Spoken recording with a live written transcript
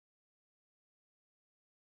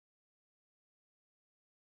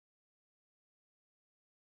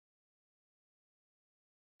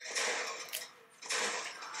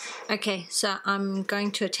Okay, so I'm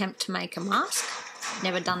going to attempt to make a mask.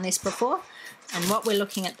 Never done this before. And what we're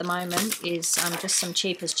looking at the moment is just some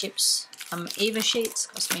cheap as chips Eva sheets.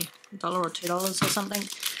 Cost me $1 or $2 or something.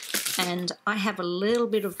 And I have a little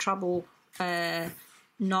bit of trouble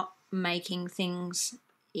not making things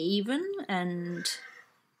even and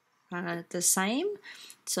the same.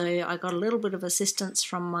 So I got a little bit of assistance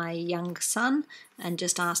from my young son and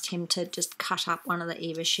just asked him to just cut up one of the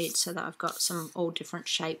Eva sheets so that I've got some all different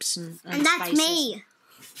shapes and that's spaces. me.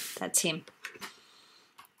 That's him.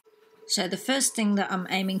 So the first thing that I'm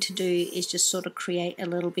aiming to do is just sort of create a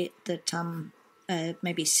little bit that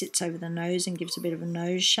maybe sits over the nose and gives a bit of a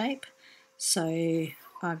nose shape. So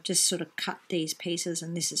I've just sort of cut these pieces,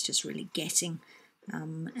 and this is just really guessing.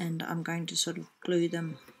 And I'm going to sort of glue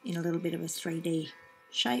them in a little bit of a 3D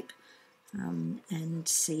shape and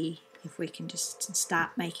see if we can just start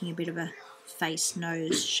making a bit of a face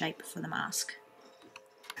nose shape for the mask.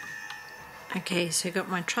 Okay, so I've got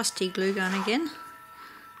my trusty glue gun again,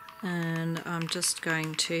 and I'm just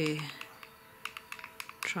going to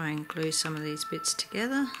try and glue some of these bits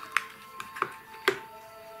together.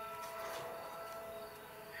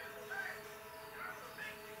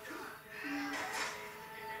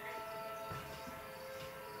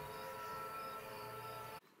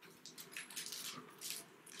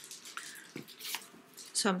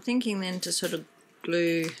 So I'm thinking then to sort of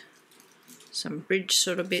glue some bridge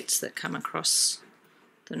sort of bits that come across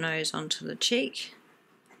the nose onto the cheek.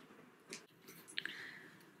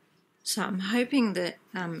 So I'm hoping that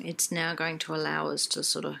it's now going to allow us to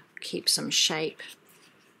sort of keep some shape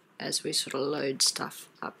as we sort of load stuff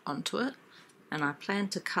up onto it. And I plan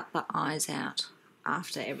to cut the eyes out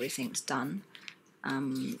after everything's done,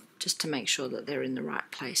 just to make sure that they're in the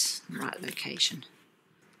right place, the right location.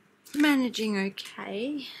 Managing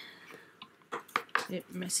okay. It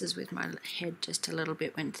messes with my head just a little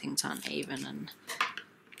bit when things aren't even and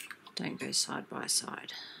don't go side by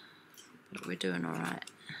side, but we're doing all right.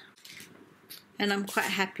 And I'm quite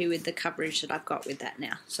happy with the coverage that I've got with that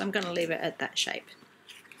now, so I'm going to leave it at that shape.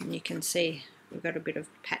 And you can see we've got a bit of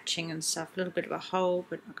patching and stuff, a little bit of a hole,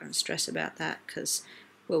 but not going to stress about that because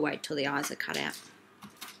we'll wait till the eyes are cut out.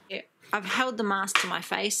 I've held the mask to my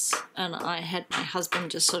face, and I had my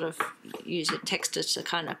husband just sort of use a texture to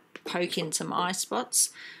kind of poke in some eye spots,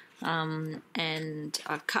 and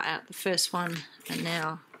I've cut out the first one, and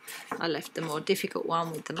now I left the more difficult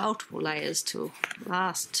one with the multiple layers till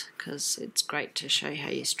last, because it's great to show how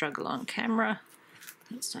you struggle on camera.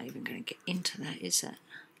 It's not even going to get into that, is it?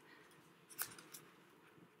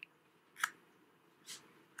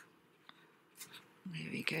 There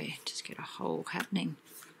we go, just get a hole happening.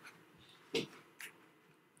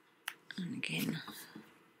 And again,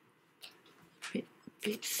 a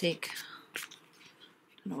bit thick.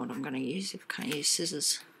 Don't know what I'm going to use if I can't use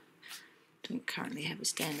scissors. Don't currently have a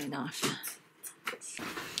Stanley knife.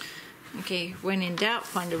 Okay, when in doubt,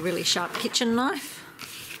 find a really sharp kitchen knife.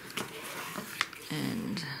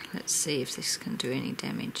 And let's see if this can do any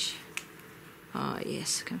damage. Oh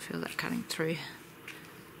yes, I can feel that cutting through.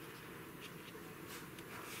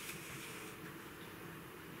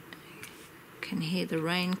 Can hear the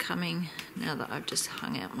rain coming now that I've just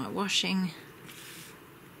hung out my washing.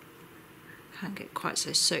 Can't get quite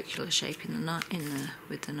so circular shape with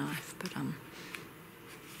the knife, but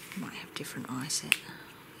might have different eye set.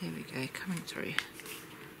 There we go, coming through.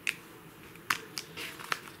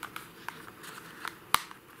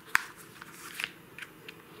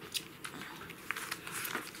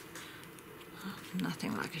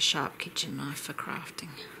 Nothing like a sharp kitchen knife for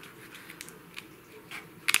crafting.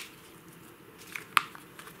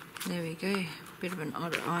 There we go, bit of an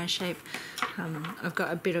odd eye shape. I've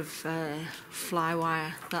got a bit of fly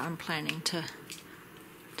wire that I'm planning to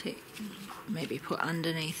maybe put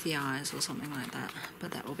underneath the eyes or something like that,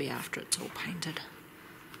 but that will be after it's all painted.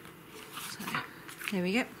 So there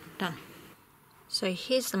we go, done. So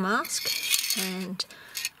here's the mask, and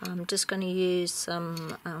I'm just going to use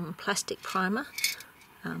some plastic primer.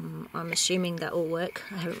 I'm assuming that will work.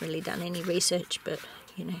 I haven't really done any research, but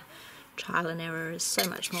you know, trial and error is so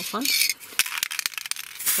much more fun.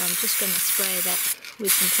 So I'm just going to spray that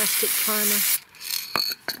with some plastic primer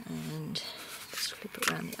and just flip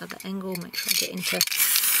it around the other angle, make sure I get into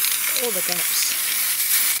all the gaps,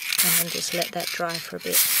 and then just let that dry for a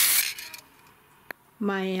bit.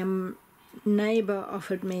 My neighbour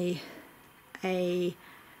offered me a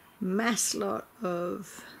mass lot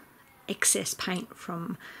of excess paint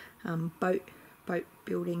from boat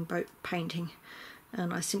building, boat painting,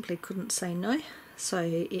 and I simply couldn't say no. So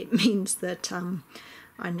it means that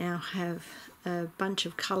I now have a bunch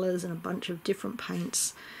of colours and a bunch of different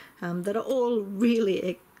paints that are all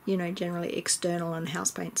really you know, generally external and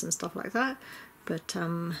house paints and stuff like that. But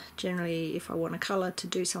generally, if I want a colour to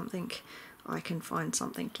do something, I can find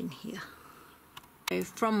something in here. So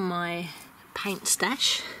from my paint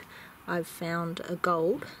stash, I've found a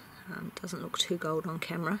gold. Doesn't look too gold on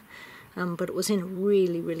camera, but it was in a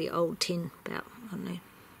really old tin, about, I don't know,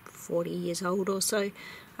 40 years old or so,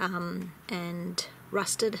 and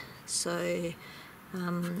rusted. So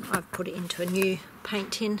I've put it into a new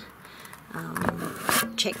paint tin.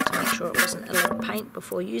 Checked to make sure it wasn't a lead paint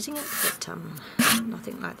before using it, but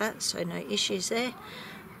nothing like that, so no issues there.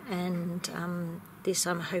 And this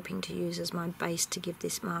I'm hoping to use as my base to give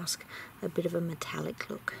this mask a bit of a metallic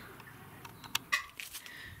look.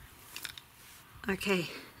 Okay,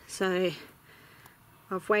 so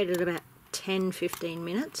I've waited about 10-15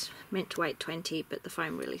 minutes, meant to wait 20, but the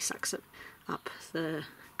foam really sucks it up the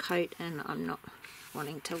coat, and I'm not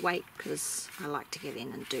wanting to wait because I like to get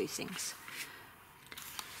in and do things.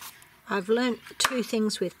 I've learnt two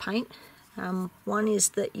things with paint. One is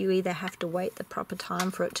that you either have to wait the proper time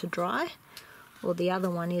for it to dry, or the other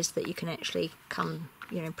one is that you can actually come,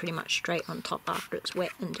 you know, pretty much straight on top after it's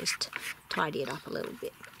wet and just tidy it up a little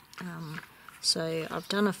bit. So I've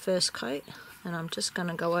done a first coat, and I'm just going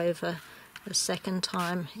to go over a second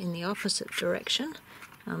time in the opposite direction,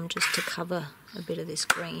 just to cover a bit of this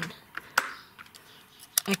green.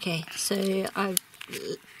 Okay, so I've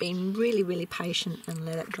been really patient and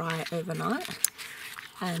let it dry overnight,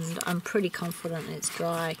 and I'm pretty confident it's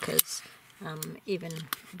dry because even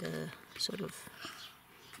the sort of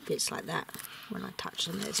bits like that, when I touch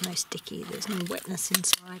them, there's no sticky, there's no wetness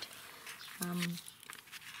inside.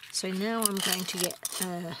 So now I'm going to get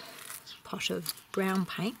a pot of brown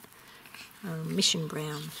paint, Mission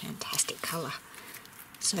Brown, fantastic colour.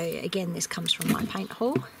 So again, this comes from my paint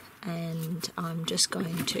haul, and I'm just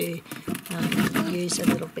going to use a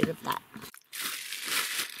little bit of that.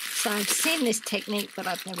 So I've seen this technique, but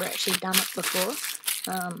I've never actually done it before.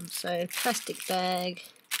 So plastic bag,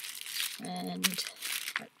 and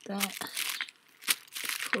like that,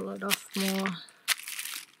 pull it off more,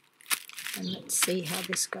 and let's see how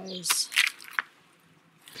this goes.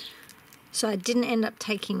 So I didn't end up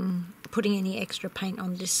putting any extra paint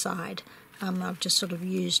on this side. I've just sort of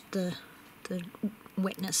used the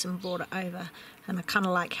wetness and brought it over, and I kind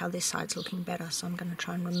of like how this side's looking better, so I'm going to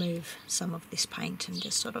try and remove some of this paint and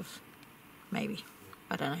just sort of, maybe,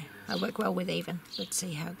 I don't know, I work well with even. Let's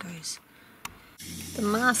see how it goes. The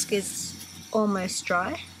mask is almost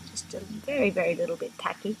dry, just a very little bit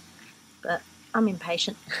tacky, but I'm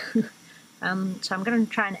impatient. So I'm going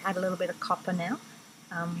to try and add a little bit of copper now.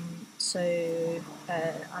 I'm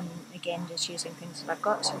again just using things that I've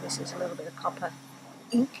got, so this is a little bit of copper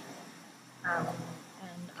ink, and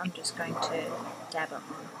I'm just going to dab it on.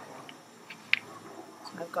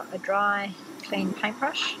 So I've got a dry, clean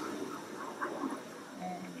paintbrush,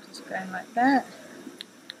 and just going like that.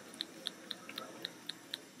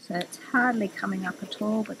 So it's hardly coming up at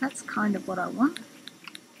all, but that's kind of what I want,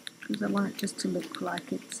 because I want it just to look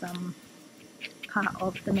like it's part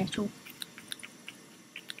of the metal.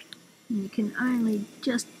 And you can only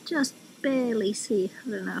just barely see. I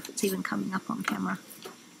don't know if it's even coming up on camera.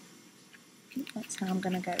 That's how I'm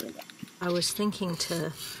going to go with it. I was thinking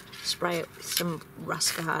to spray it with some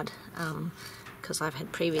rust guard, because I've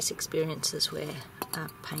had previous experiences where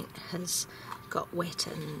paint has got wet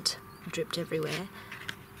and dripped everywhere.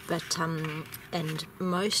 But and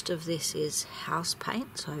most of this is house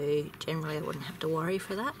paint, so generally I wouldn't have to worry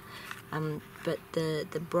for that. But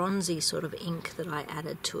the bronzy sort of ink that I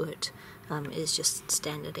added to it is just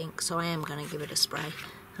standard ink, so I am going to give it a spray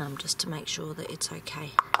just to make sure that it's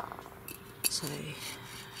okay. So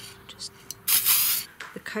just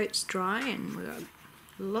the coat's dry and we've got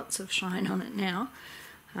lots of shine on it now,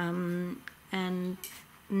 and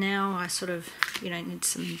now I sort of, you know, need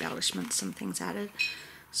some embellishments, some things added.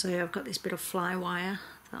 So I've got this bit of fly wire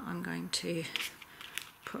that I'm going to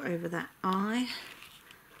put over that eye,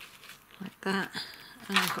 like that.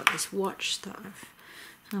 And I've got this watch that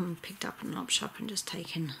I've picked up in an op shop and just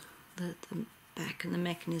taken the back and the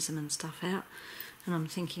mechanism and stuff out. And I'm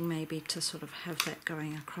thinking maybe to sort of have that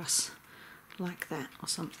going across like that or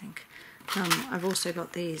something. I've also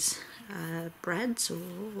got these brads or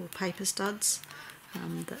paper studs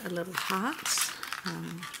that are little hearts.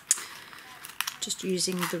 Just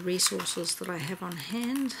using the resources that I have on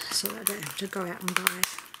hand so that I don't have to go out and buy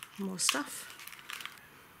more stuff.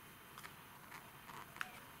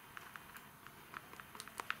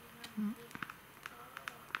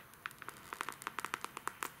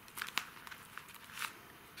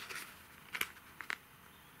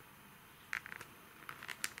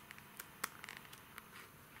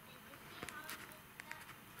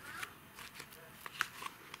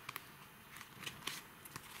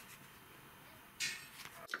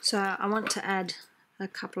 So I want to add a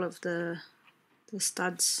couple of the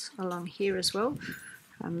studs along here as well.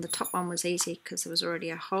 The top one was easy because there was already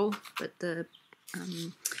a hole, but the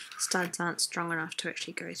studs aren't strong enough to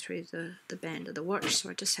actually go through the band of the watch, so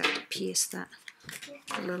I just have to pierce that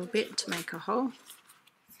a little bit to make a hole.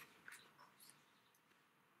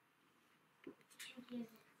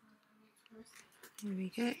 There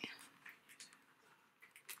we go.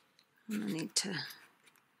 And I need to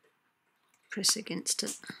press against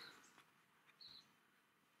it.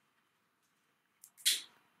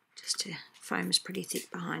 Foam is pretty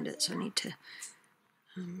thick behind it, so I need to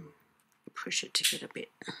push it to get a bit.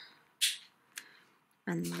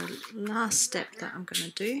 And the last step that I'm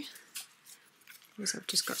going to do is I've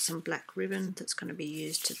just got some black ribbon that's going to be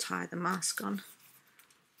used to tie the mask on,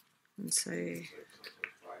 and so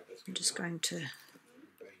I'm just going to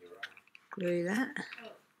glue that,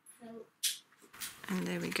 and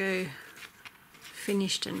there we go,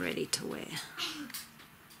 finished and ready to wear.